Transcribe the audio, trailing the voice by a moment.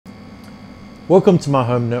Welcome to my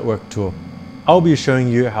home network tour. I'll be showing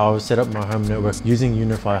you how I've set up my home network using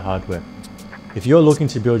UniFi hardware. If you're looking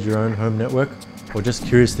to build your own home network or just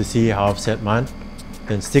curious to see how I've set mine,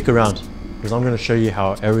 then stick around because I'm going to show you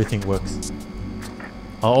how everything works.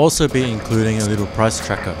 I'll also be including a little price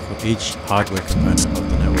tracker for each hardware component of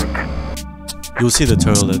the network. You'll see the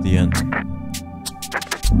total at the end.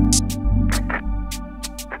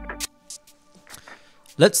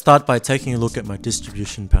 Let's start by taking a look at my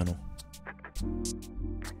distribution panel.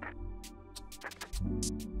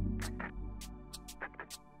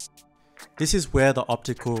 This is where the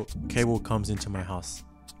optical cable comes into my house.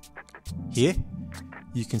 Here,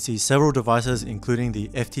 you can see several devices including the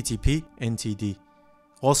FTTP NTD,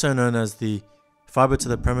 also known as the Fiber to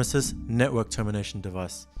the Premises Network Termination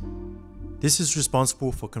device. This is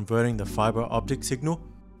responsible for converting the fiber optic signal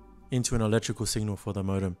into an electrical signal for the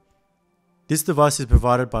modem. This device is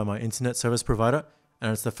provided by my internet service provider,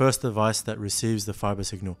 and it's the first device that receives the fiber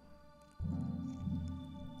signal.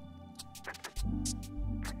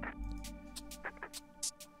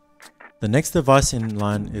 The next device in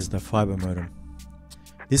line is the fiber modem.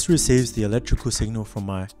 This receives the electrical signal from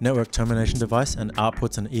my network termination device and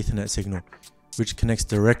outputs an Ethernet signal, which connects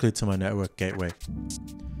directly to my network gateway.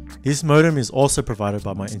 This modem is also provided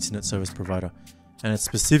by my internet service provider, and it's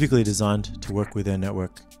specifically designed to work with their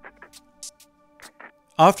network.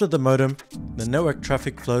 After the modem, the network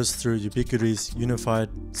traffic flows through Ubiquiti's Unified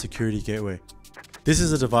Security Gateway. This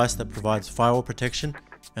is a device that provides firewall protection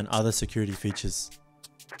and other security features.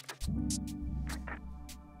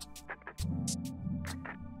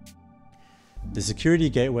 The security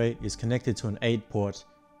gateway is connected to an 8-port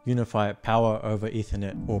UniFi Power over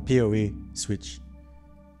Ethernet or PoE switch.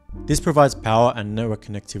 This provides power and network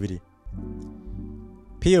connectivity.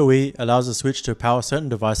 PoE allows the switch to power certain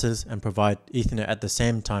devices and provide Ethernet at the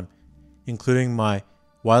same time, including my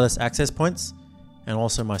wireless access points and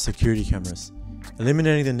also my security cameras,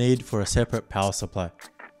 eliminating the need for a separate power supply.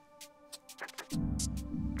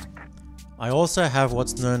 I also have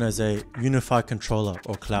what's known as a UniFi controller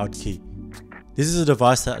or cloud key. This is a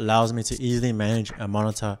device that allows me to easily manage and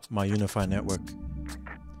monitor my UniFi network.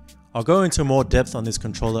 I'll go into more depth on this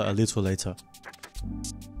controller a little later.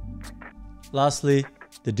 Lastly,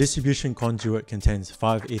 the distribution conduit contains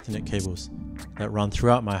 5 Ethernet cables that run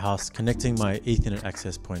throughout my house, connecting my Ethernet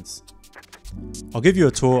access points. I'll give you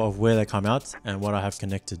a tour of where they come out and what I have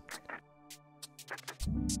connected.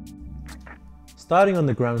 Starting on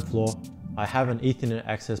the ground floor, I have an Ethernet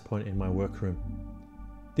access point in my workroom.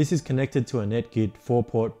 This is connected to a Netgeared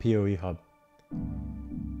 4-port PoE hub.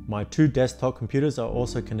 My 2 desktop computers are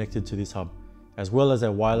also connected to this hub, as well as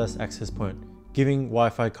a wireless access point, giving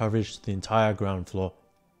Wi-Fi coverage to the entire ground floor.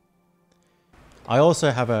 I also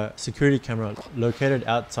have a security camera located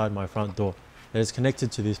outside my front door that is connected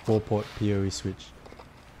to this 4-port PoE switch.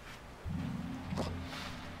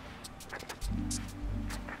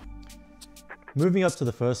 Moving up to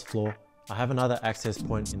the first floor, I have another access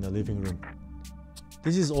point in the living room.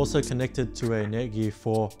 This is also connected to a Netgeared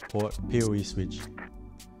 4-port PoE switch.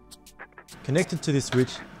 Connected to this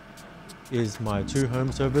switch is my 2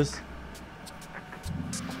 home servers,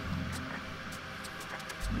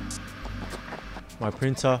 my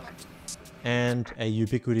printer, and a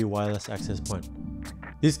Ubiquiti wireless access point.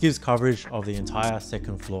 This gives coverage of the entire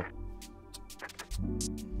second floor.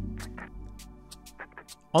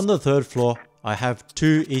 On the 3rd floor, I have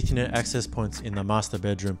 2 Ethernet access points in the master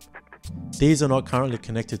bedroom. These are not currently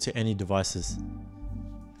connected to any devices.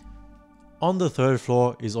 On the 3rd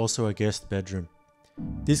floor is also a guest bedroom.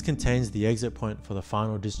 This contains the exit point for the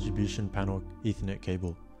final distribution panel Ethernet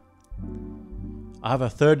cable. I have a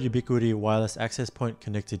 3rd Ubiquiti wireless access point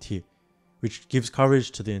connected here, which gives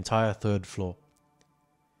coverage to the entire 3rd floor.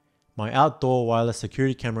 My outdoor wireless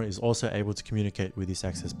security camera is also able to communicate with this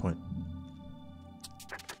access point.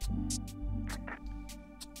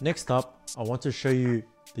 Next up, I want to show you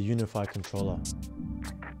the UniFi controller,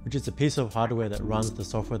 which is a piece of hardware that runs the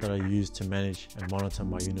software that I use to manage and monitor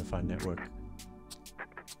my UniFi network.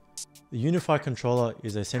 The UniFi controller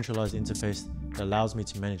is a centralized interface that allows me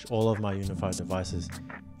to manage all of my UniFi devices,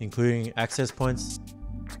 including access points,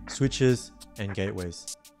 switches, and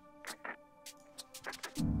gateways.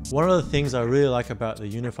 One of the things I really like about the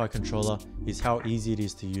UniFi controller is how easy it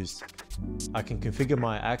is to use. I can configure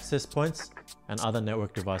my access points and other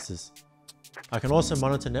network devices. I can also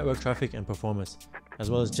monitor network traffic and performance, as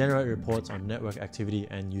well as generate reports on network activity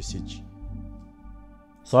and usage.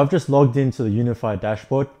 So I've just logged into the UniFi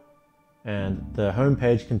dashboard, and the home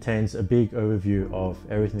page contains a big overview of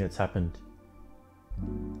everything that's happened.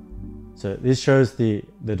 So this shows the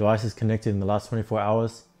devices connected in the last 24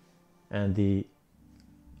 hours and the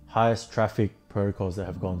highest traffic protocols that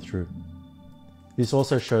have gone through. This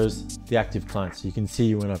also shows the active clients, so you can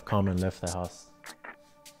see when I've come and left the house.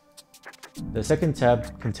 The second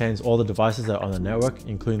tab contains all the devices that are on the network,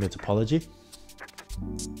 including the topology.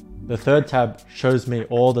 The third tab shows me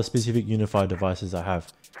all the specific UniFi devices I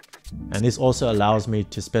have. And this also allows me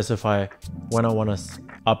to specify when I want to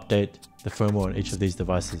update the firmware on each of these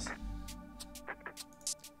devices.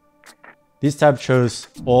 This tab shows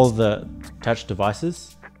all the attached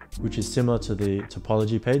devices, which is similar to the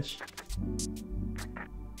topology page.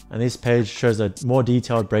 And this page shows a more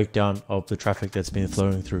detailed breakdown of the traffic that's been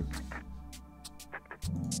flowing through.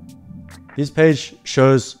 This page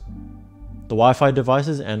shows the Wi-Fi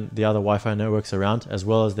devices and the other Wi-Fi networks around, as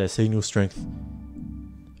well as their signal strength.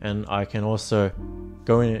 And I can also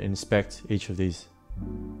go in and inspect each of these.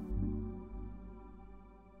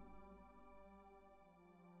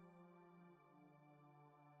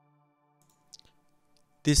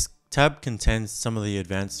 This tab contains some of the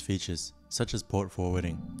advanced features, such as port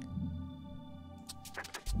forwarding.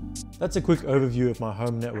 That's a quick overview of my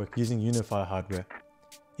home network using UniFi hardware.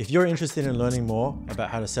 If you're interested in learning more about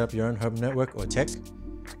how to set up your own home network or tech,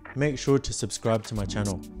 make sure to subscribe to my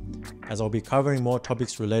channel, as I'll be covering more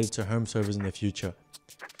topics related to home servers in the future.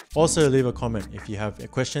 Also leave a comment if you have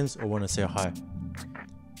questions or want to say hi.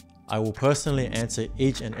 I will personally answer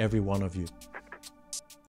each and every one of you.